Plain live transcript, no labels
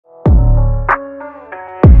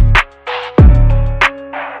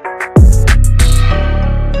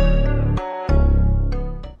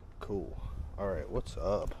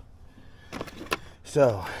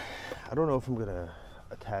So, I don't know if I'm gonna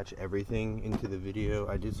attach everything into the video.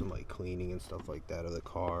 I did some like cleaning and stuff like that of the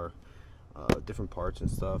car, different parts and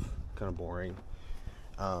stuff, kind of boring,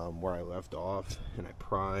 where I left off, and I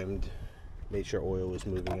primed, made sure oil was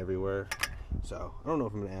moving everywhere. So I don't know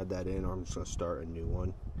if I'm gonna add that in or I'm just gonna start a new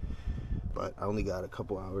one, but I only got a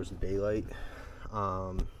couple hours of daylight.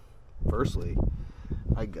 Firstly,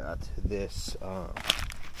 I got this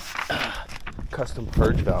custom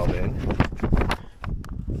purge valve in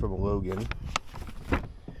from Logan.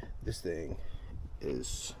 This thing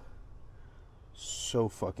is so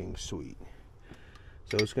fucking sweet.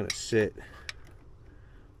 So it's gonna sit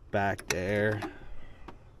back there.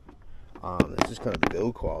 This is kind of the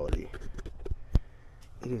build quality.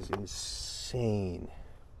 It is insane.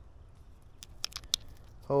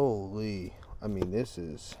 Holy, I mean, this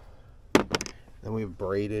is, then we have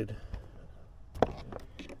braided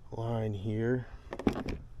line here,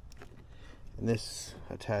 and this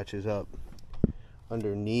attaches up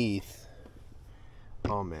underneath.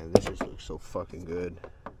 Oh man, this just looks so fucking good,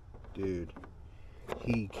 dude.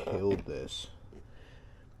 He killed this.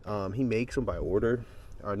 He makes them by order,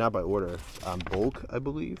 or not by order, bulk, I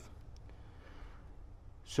believe.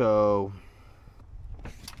 So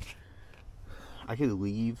I could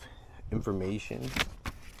leave information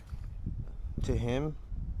to him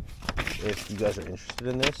if you guys are interested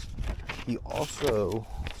in this. He also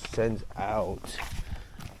sends out,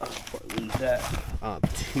 what is that?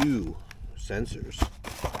 2 sensors,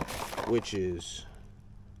 which is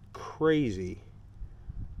crazy.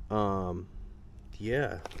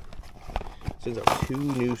 Yeah, sends out 2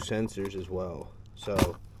 new sensors as well.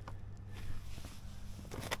 So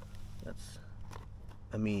that's,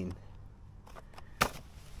 I mean,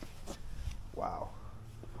 wow.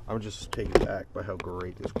 I'm just taken back by how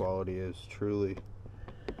great this quality is, truly.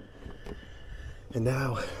 And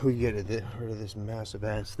now we get rid of this massive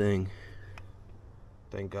ass thing.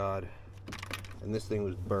 Thank God. And this thing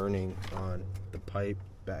was burning on the pipe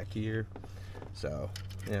back here. So,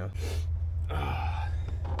 yeah.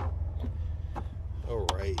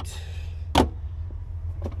 Alright. So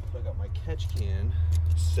I got my catch can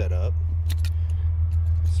set up.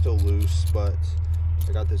 It's still loose, but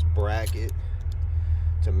I got this bracket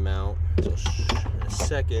to mount. So in a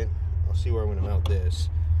second, I'll see where I'm going to mount this.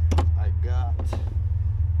 I got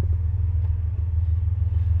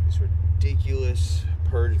this ridiculous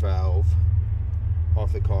purge valve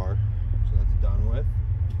off the car, so that's done with.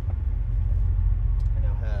 I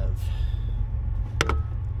now have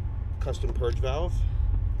custom purge valve,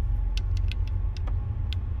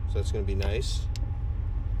 so that's going to be nice.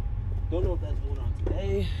 Don't know if that's going on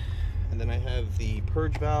today. And then I have the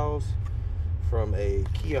purge valves from a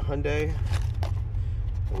Kia Hyundai,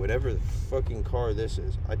 or whatever the fucking car this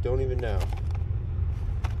is. I don't even know,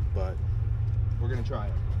 but we're gonna try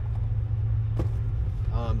it.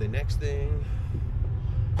 The next thing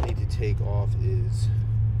I need to take off is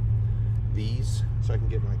these, so I can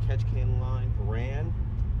get my catch can line ran.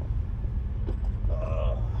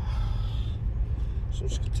 So I'm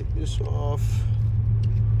just gonna take this off,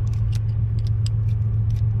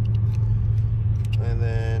 and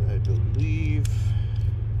then I believe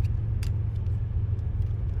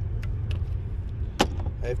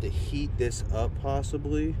I have to heat this up,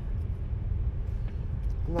 possibly.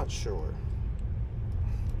 I'm not sure.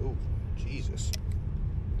 Oh, Jesus.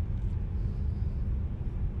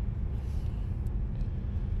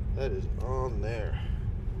 That is on there.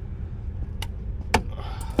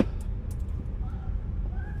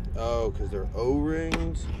 Oh, because they're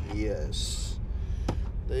O-rings? Yes,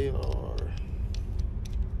 they are.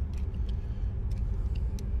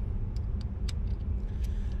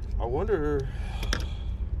 I wonder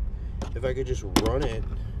if I could just run it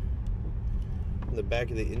in the back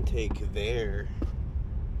of the intake there.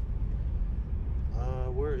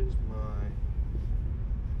 Where is my...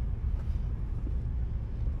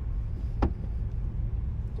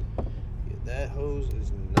 Yeah, that hose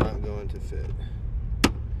is not going to fit.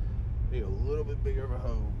 Need a little bit bigger of a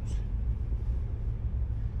hose.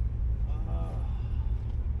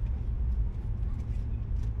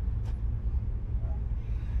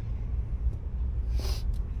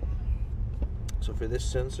 So for this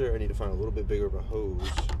sensor, I need to find a little bit bigger of a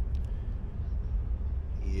hose.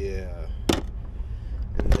 Yeah.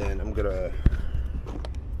 And then I'm gonna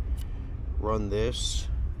run this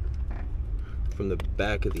from the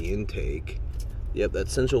back of the intake. Yep, that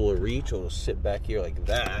sensor will reach, it'll sit back here like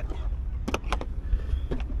that.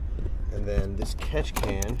 And then this catch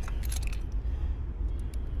can,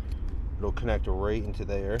 it'll connect right into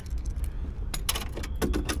there.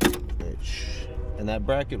 And that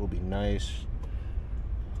bracket will be nice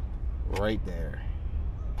right there.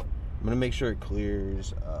 I'm gonna make sure it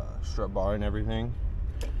clears strut bar and everything,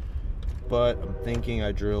 but I'm thinking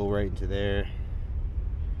I drill right into there.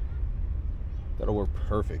 That'll work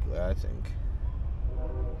perfectly, I think.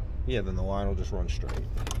 Yeah, then the line will just run straight.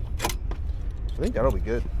 So I think that'll be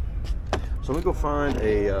good. So let me go find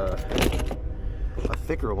a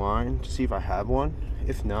thicker line to see if I have one.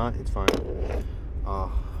 If not, it's fine.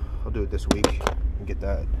 I'll do it this week and get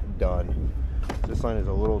that done. This line is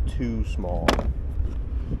a little too small.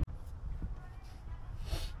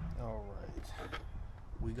 Alright,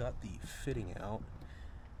 we got the fitting out,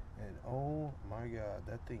 and oh my god,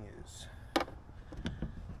 that thing is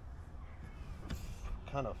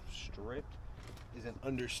kind of stripped is an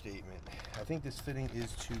understatement. I think this fitting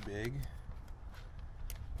is too big,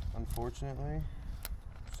 unfortunately,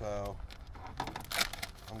 so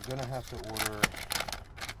I'm gonna have to order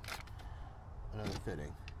another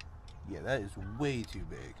fitting. Yeah, that is way too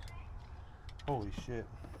big. Holy shit.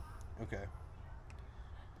 Okay,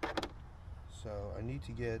 so I need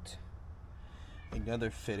to get another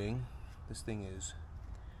fitting. This thing is,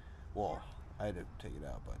 well, I had to take it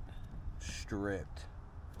out, but stripped.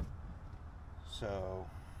 So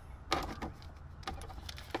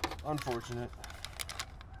unfortunate.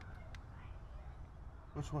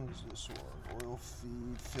 Which one is this one? Oil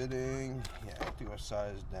feed fitting. Yeah, I have to go a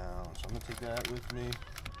size down. So I'm gonna take that with me.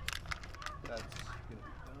 That's gonna be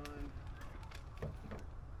done.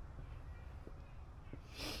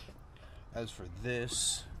 As for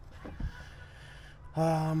this,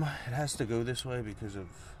 it has to go this way because of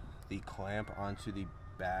the clamp onto the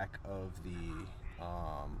back of the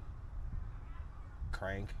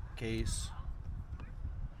crank case.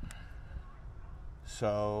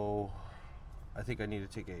 So I think I need to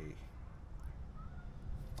take a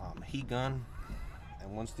heat gun,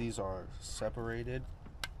 and once these are separated,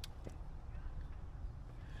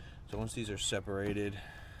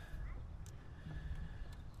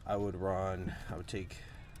 I would take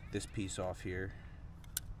this piece off here,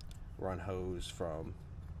 run hose from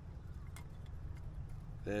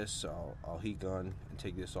this. I'll heat gun and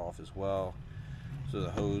take this off as well. So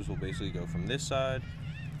the hose will basically go from this side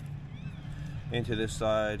into this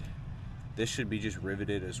side. This should be just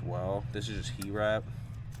riveted as well. This is just heat wrap,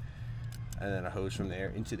 and then a hose from there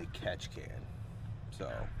into the catch can. So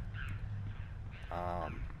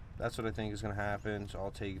that's what I think is gonna happen. So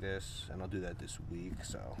I'll take this and I'll do that this week.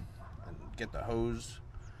 So, and get the hose,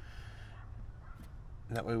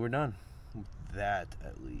 and that way we're done. That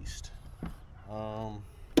at least.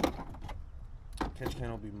 Catch can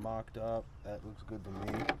will be mocked up. That looks good to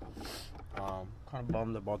me. Kind of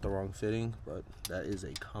bummed I bought the wrong fitting, but that is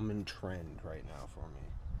a common trend right now for me.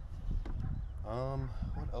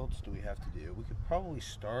 What else do we have to do? We could probably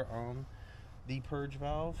start on the purge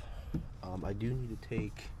valve. I do need to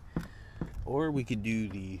take, or we could do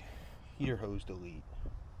the heater hose delete.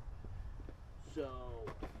 So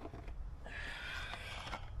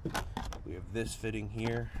we have this fitting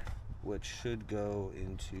here, which should go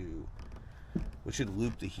into, which should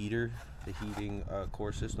loop the heating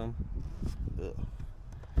core system.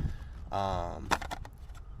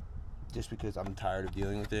 Just because I'm tired of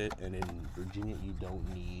dealing with it, and in Virginia you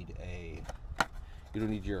don't need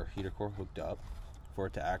your heater core hooked up for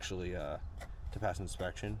it to actually to pass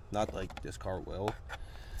inspection. Not like this car will,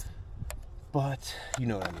 but you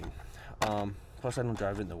know what I mean. Plus I don't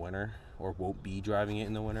drive it in the winter, or won't be driving it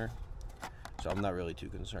in the winter, so I'm not really too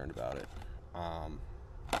concerned about it.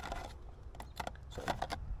 So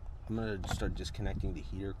I'm gonna start disconnecting the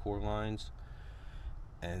heater core lines,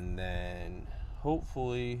 and then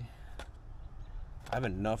hopefully I have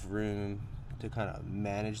enough room to kind of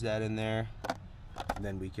manage that in there, and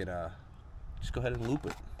then we can just go ahead and loop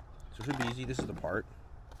it. So it should be easy. This is the part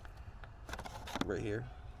right here.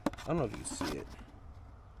 I don't know if you can see it.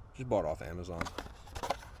 Just bought it off Amazon.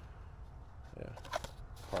 Yeah,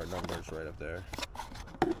 part number's right up there.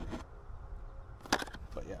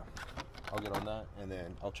 But yeah, I'll get on that and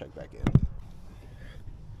then I'll check back in.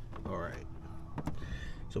 Alright,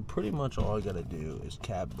 so pretty much all I gotta do is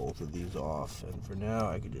cap both of these off, and for now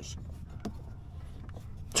I could just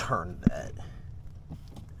turn that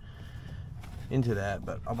into that,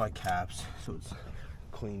 but I'll buy caps so it's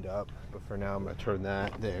cleaned up. But for now I'm gonna turn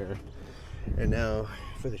that there. And now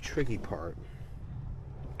for the tricky part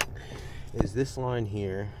is this line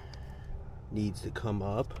here needs to come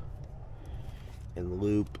up and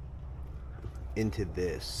loop into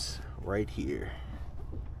this right here,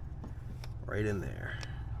 right in there.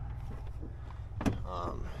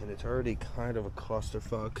 And it's already kind of a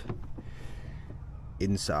clusterfuck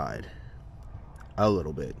inside, a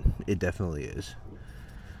little bit. It definitely is.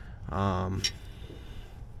 The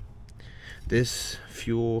This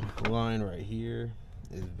fuel line right here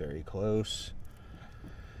is very close.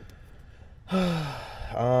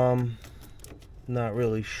 Not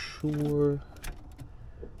really sure.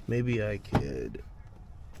 Maybe I could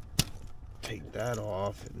take that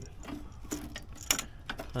off and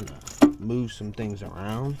kind of move some things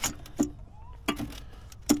around.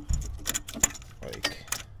 Like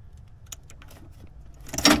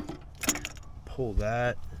pull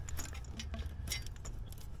that.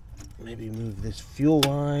 Maybe move this fuel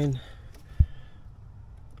line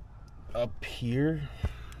up here.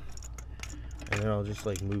 And then I'll just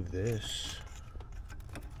like move this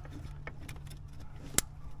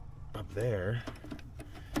up there.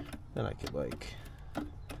 Then I could like,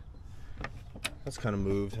 that's kind of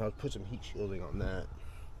moved. I'll put some heat shielding on that.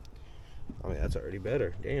 I mean, that's already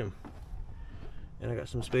better. Damn. And I got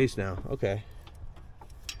some space now. Okay.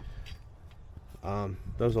 That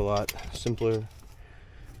was a lot simpler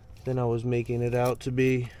than I was making it out to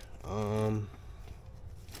be. I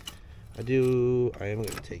am going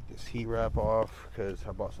to take this heat wrap off because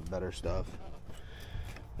I bought some better stuff.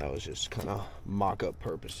 That was just kind of mock-up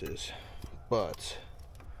purposes. But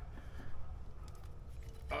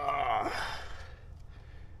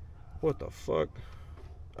what the fuck?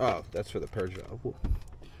 Oh, that's for the purge valve.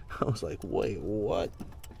 I was like, wait, what?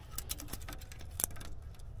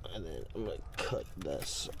 And then I'm going to cut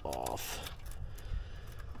this off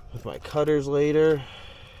with my cutters later.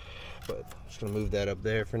 But I'm just going to move that up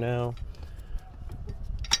there for now.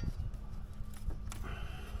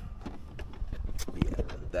 Yeah,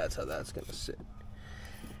 that's how that's going to sit.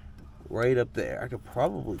 Right up there. I could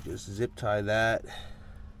probably just zip tie that.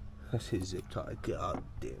 I say zip tie. God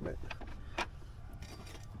damn it.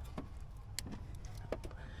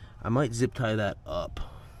 I might zip tie that up.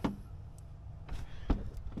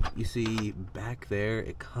 You see, back there,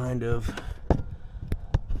 it kind of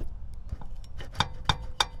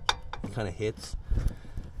hits.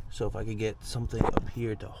 So if I could get something up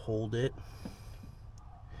here to hold it,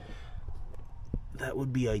 that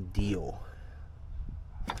would be ideal.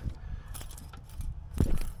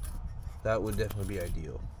 That would definitely be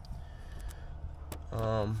ideal.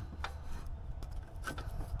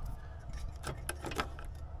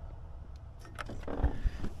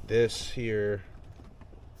 This here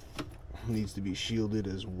needs to be shielded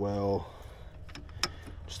as well.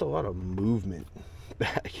 Just a lot of movement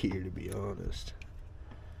back here, to be honest.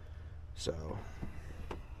 So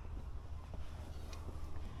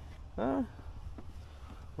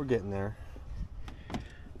we're getting there.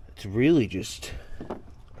 It's really just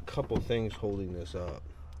a couple things holding this up.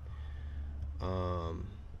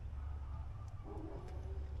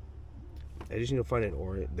 I just need to find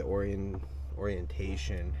the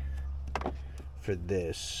orientation for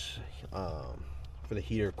this, for the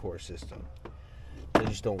heater core system. I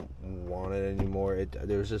just don't want it anymore.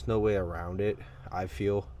 There's just no way around it, I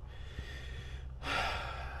feel.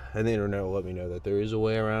 And the internet will let me know that there is a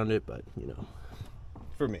way around it, but you know,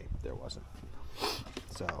 for me, there wasn't.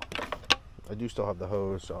 So I do still have the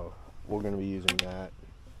hose, so we're going to be using that.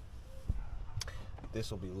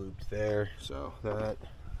 This will be looped there, so that.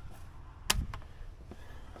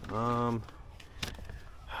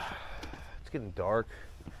 It's getting dark.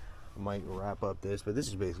 I might wrap up this, but this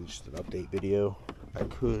is basically just an update video. I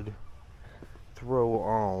could throw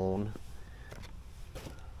on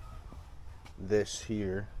this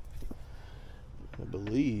here. I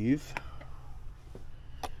believe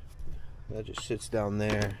that just sits down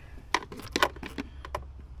there.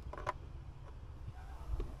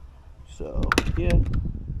 So yeah,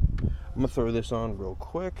 I'm gonna throw this on real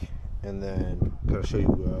quick and then gotta show you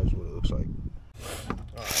guys what it looks like.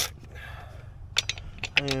 Alright,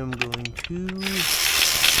 I am going to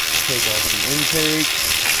take off the intake.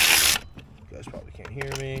 You guys probably can't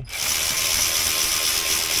hear me.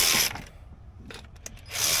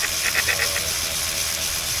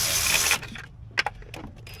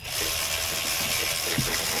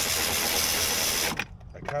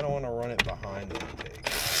 I kind of want to run it behind the intake.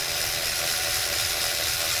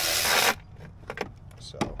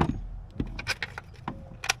 So,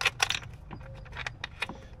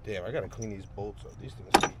 damn, I gotta clean these bolts up. These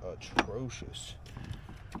things are atrocious.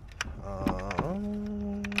 I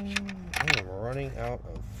am running out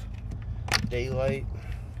of daylight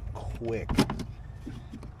quick.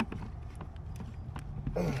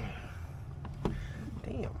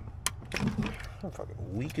 Damn, I'm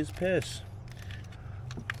fucking weak as piss.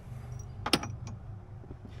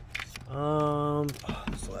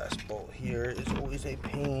 This last bolt here is always a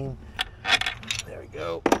pain. There we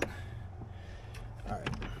go. Alright.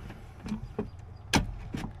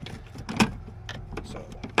 So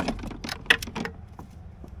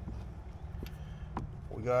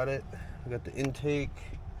we got it. We got the intake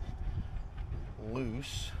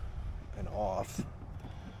loose and off.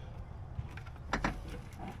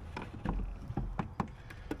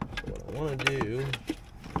 So what I want to do,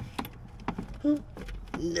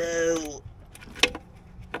 no,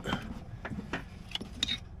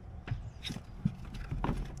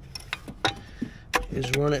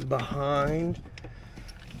 is run it behind.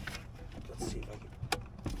 Let's see if I can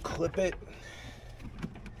clip it.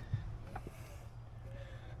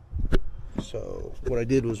 So what I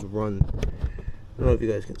did was run, I don't know if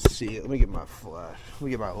you guys can see it. Let me get my flash. Let me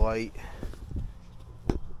get my light.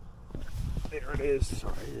 There it is.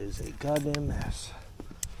 Sorry, it is a goddamn mess.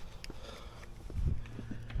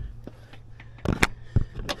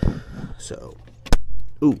 So,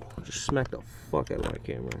 ooh, just smacked the fuck out of my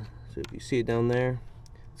camera. So if you see it down there,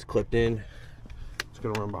 it's clipped in. It's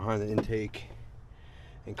gonna run behind the intake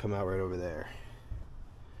and come out right over there.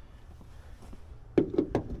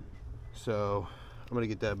 So I'm gonna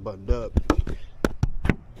get that buttoned up.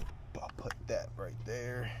 I'll put that right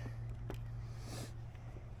there.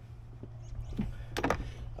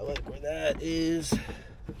 I like where that is.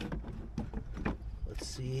 Let's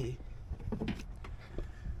see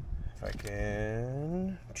if I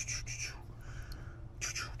can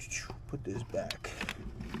put this back.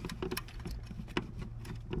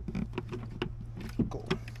 Cool.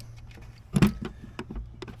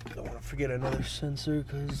 Don't want to forget another sensor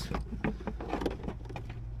because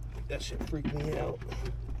that shit freaked me out.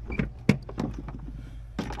 Yeah,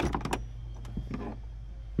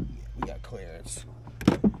 we got clearance.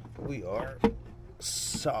 We are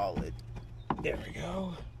solid. There we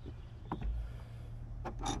go.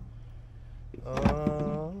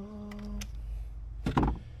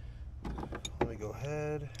 Let me go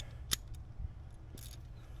ahead.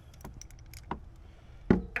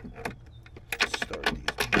 Start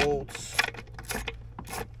these bolts.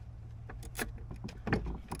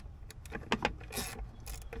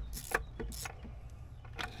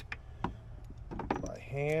 By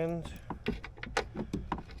hand.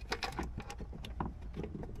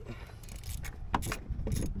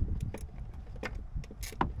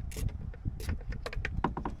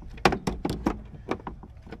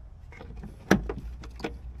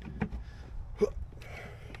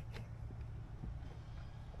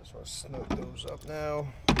 So I'll snug those up now.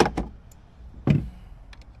 It's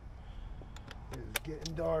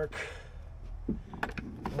getting dark.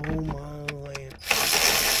 Oh my land.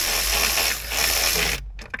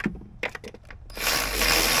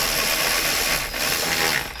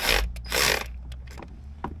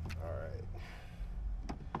 Alright.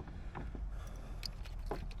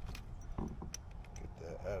 Get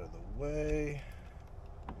that out of the way.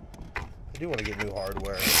 I do want to get new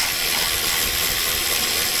hardware.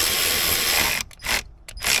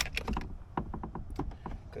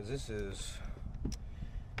 Because this is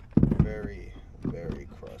very, very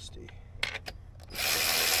crusty.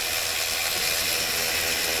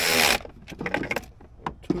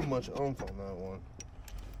 Too much oomph on that one.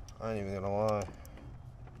 I ain't even gonna lie.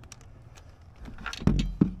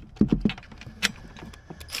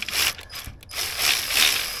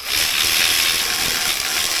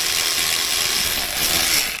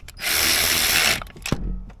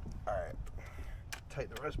 Alright.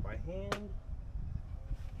 Tighten the rest by hand.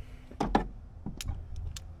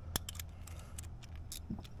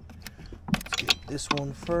 This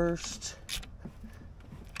one first,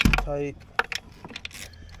 tight.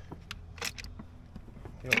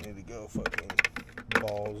 You don't need to go fucking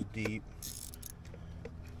balls deep.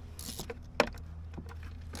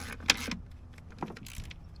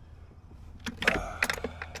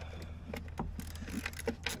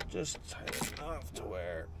 Just tight enough to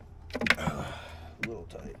where a little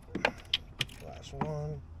tight. Last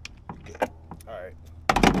one. Good. All right.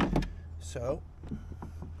 So.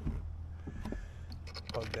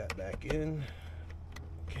 Plug that back in.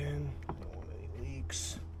 Again, don't want any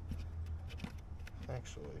leaks.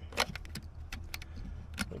 Actually, let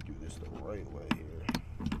me do this the right way here.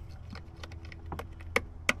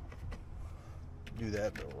 Do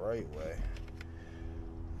that the right way.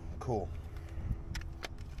 Cool.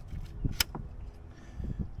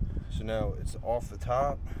 So now it's off the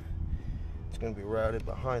top. It's going to be routed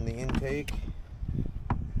behind the intake.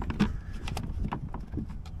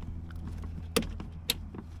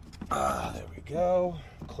 There we go.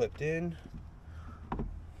 Clipped in.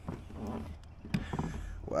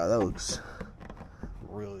 Wow, that looks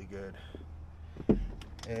really good. And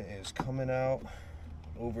it is coming out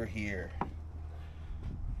over here.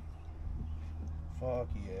 Fuck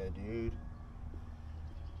yeah, dude.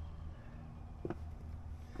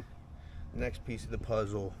 Next piece of the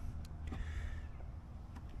puzzle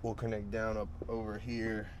will connect down up over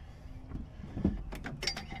here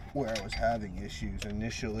where I was having issues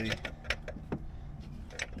initially.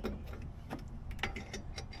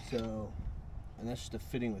 So, and that's just a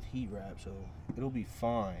fitting with heat wrap, so it'll be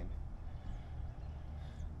fine.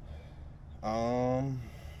 I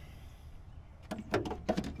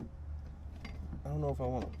don't know if I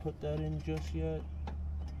want to put that in just yet.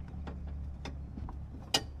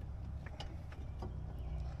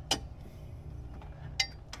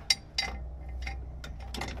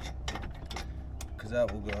 Because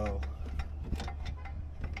that will go.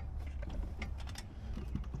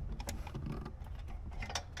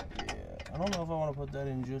 Yeah, I don't know if I want to put that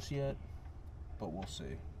in just yet, but we'll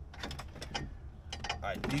see.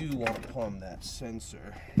 I do want to plumb that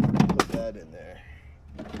sensor, put that in there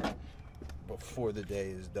before the day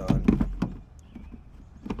is done.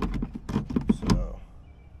 So,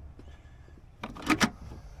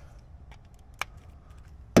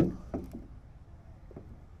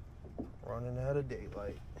 running out of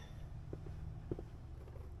daylight.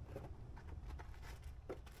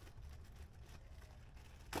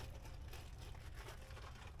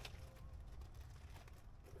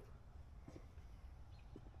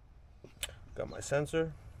 Got my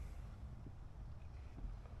sensor.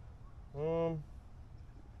 You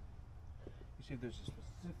see there's a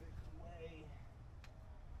specific way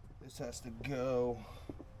this has to go.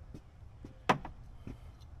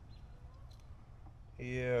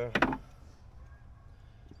 Yeah,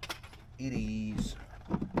 it is.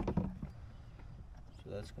 So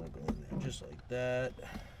that's gonna go in there just like that.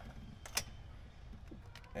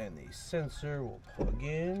 And the sensor will plug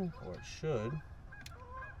in, or it should.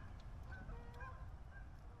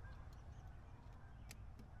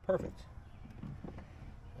 Perfect.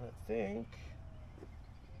 I think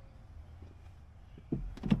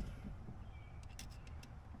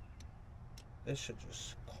this should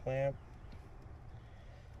just clamp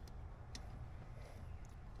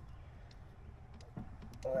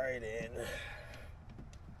right in.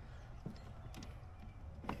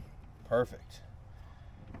 Perfect.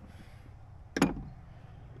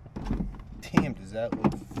 Damn, does that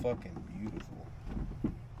look fucking beautiful.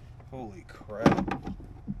 Holy crap.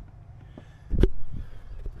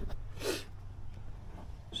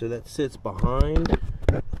 So that sits behind.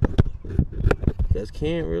 You guys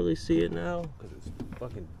can't really see it now because it's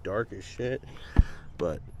fucking dark as shit.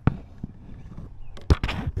 But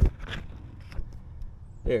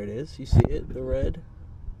there it is. You see it, the red,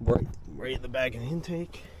 right in the back of the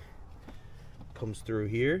intake. Comes through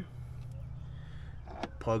here.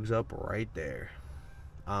 Plugs up right there.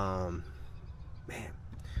 Man,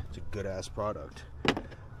 it's a good ass product.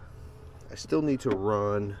 I still need to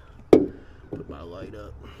run. Put my light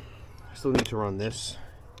up. I still need to run this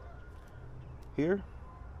here.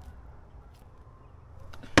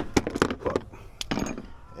 But,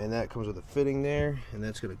 and that comes with a fitting there, and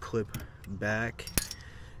that's going to clip back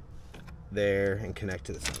there and connect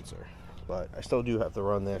to the sensor. But I still do have to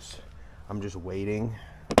run this. I'm just waiting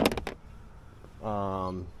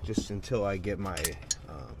just until I get my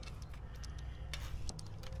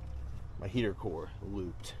my heater core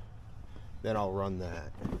looped. Then I'll run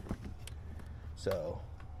that. So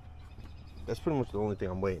that's pretty much the only thing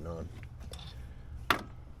I'm waiting on.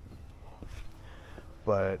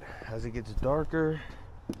 But as it gets darker,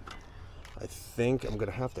 I think I'm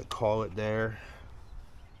gonna have to call it there.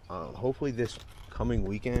 Hopefully this coming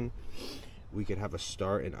weekend we could have a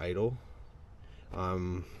start and idle.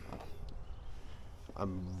 I'm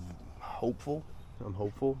hopeful.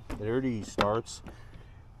 It already starts.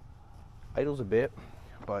 Idles a bit,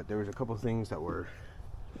 but there was a couple things that were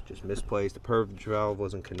just misplaced. The purge valve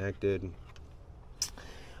wasn't connected.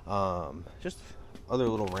 Just other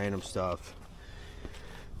little random stuff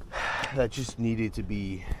that just needed to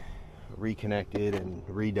be reconnected and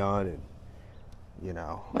redone, and you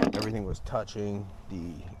know, everything was touching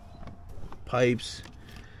the pipes.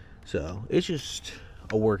 So it's just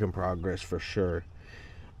a work in progress for sure.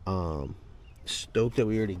 Stoked that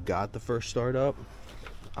we already got the first start up.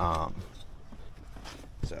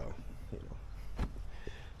 So, you know,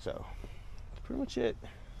 so that's pretty much it. I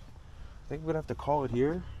think we're gonna have to call it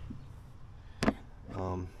here.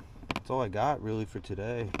 That's all I got really for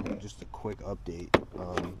today. Just a quick update.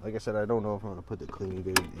 Like I said, I don't know if I'm gonna put the cleaning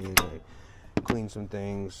video in. I cleaned some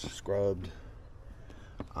things, scrubbed,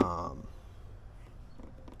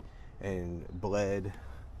 and bled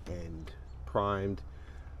and primed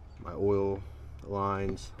my oil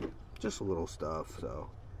lines, just a little stuff. So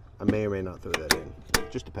I may or may not throw that in.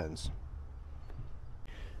 It just depends.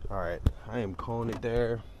 All right, I am calling it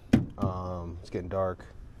there. It's getting dark.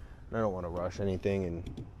 I don't want to rush anything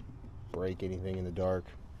and break anything in the dark.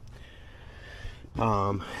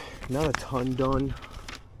 Not a ton done.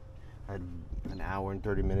 I had an hour and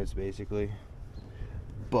 30 minutes basically,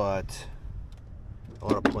 but a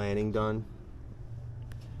lot of planning done.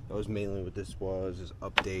 That was mainly what this was, is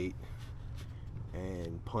update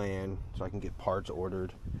and plan so I can get parts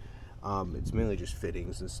ordered. It's mainly just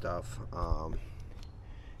fittings and stuff.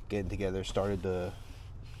 Getting together, started to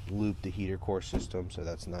loop the heater core system, so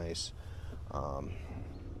that's nice.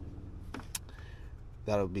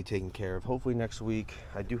 That'll be taken care of hopefully next week.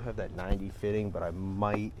 I do have that 90 fitting, but I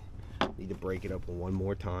might need to break it up one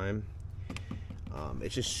more time.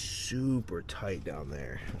 It's just super tight down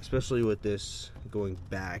there, especially with this going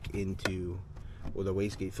back into, or the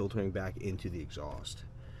wastegate filtering back into the exhaust.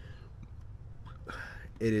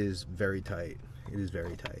 It is very tight. It is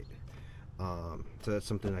very tight. So that's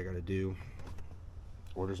something I gotta do.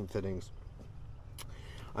 Order some fittings.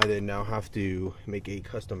 I then now have to make a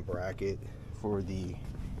custom bracket for the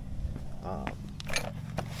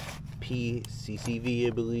PCCV, I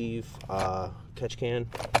believe, catch can.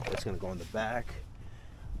 That's gonna go on the back.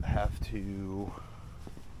 I have to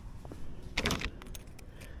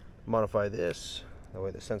modify this, that way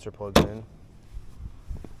the sensor plugs in.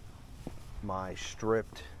 My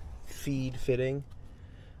stripped feed fitting,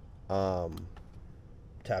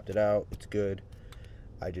 tapped it out, it's good.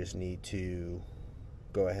 I just need to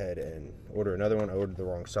go ahead and order another one. I ordered the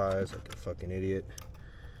wrong size, like a fucking idiot,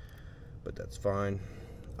 but that's fine.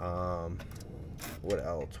 What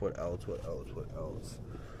else?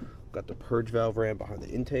 Got the purge valve ran behind the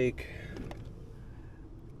intake.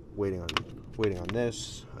 Waiting on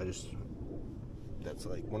this. That's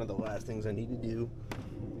like one of the last things I need to do.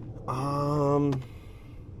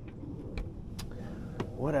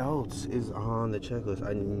 What else is on the checklist?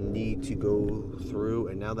 I need to go through,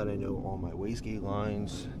 and now that I know all my wastegate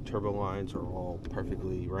lines, turbo lines are all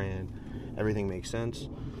perfectly ran, everything makes sense,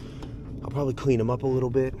 I'll probably clean them up a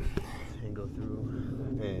little bit and go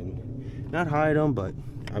through and not hide them, but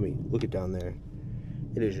I mean, look it down there.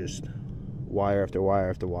 It is just wire after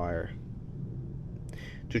wire after wire.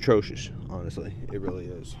 It's atrocious, honestly. It really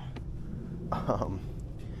is. So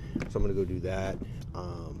I'm gonna go do that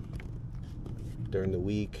during the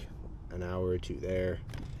week, an hour or two there,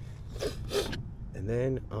 and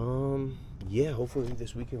then yeah, hopefully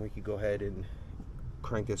this weekend we could go ahead and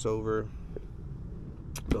crank this over,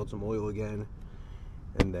 build some oil again,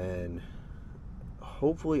 and then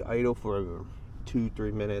hopefully idle for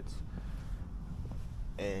 2-3 minutes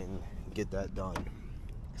and get that done,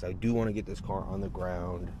 because I do want to get this car on the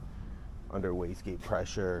ground under wastegate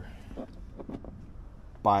pressure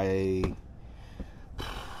by,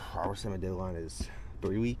 I would say my deadline is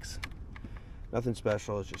 3 weeks. Nothing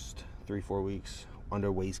special, it's just 3-4 weeks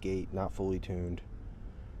under wastegate, not fully tuned.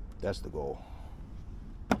 That's the goal.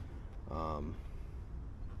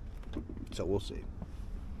 So we'll see.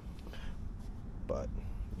 But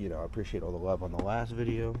you know, I appreciate all the love on the last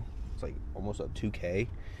video. It's like almost up 2K,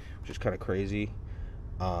 which is kind of crazy.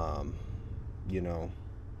 You know,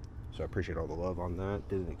 so I appreciate all the love on that.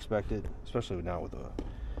 Didn't expect it, especially now with a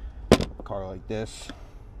car like this.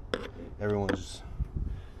 Everyone's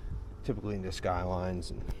typically into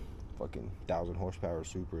Skylines and fucking 1,000 horsepower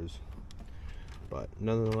Supras, but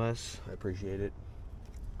nonetheless, I appreciate it.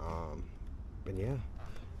 And yeah,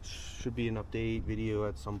 should be an update video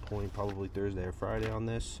at some point, probably Thursday or Friday on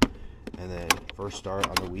this, and then first start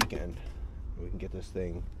on the weekend. We can get this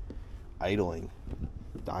thing idling,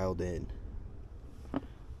 dialed in. All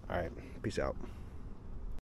right, peace out.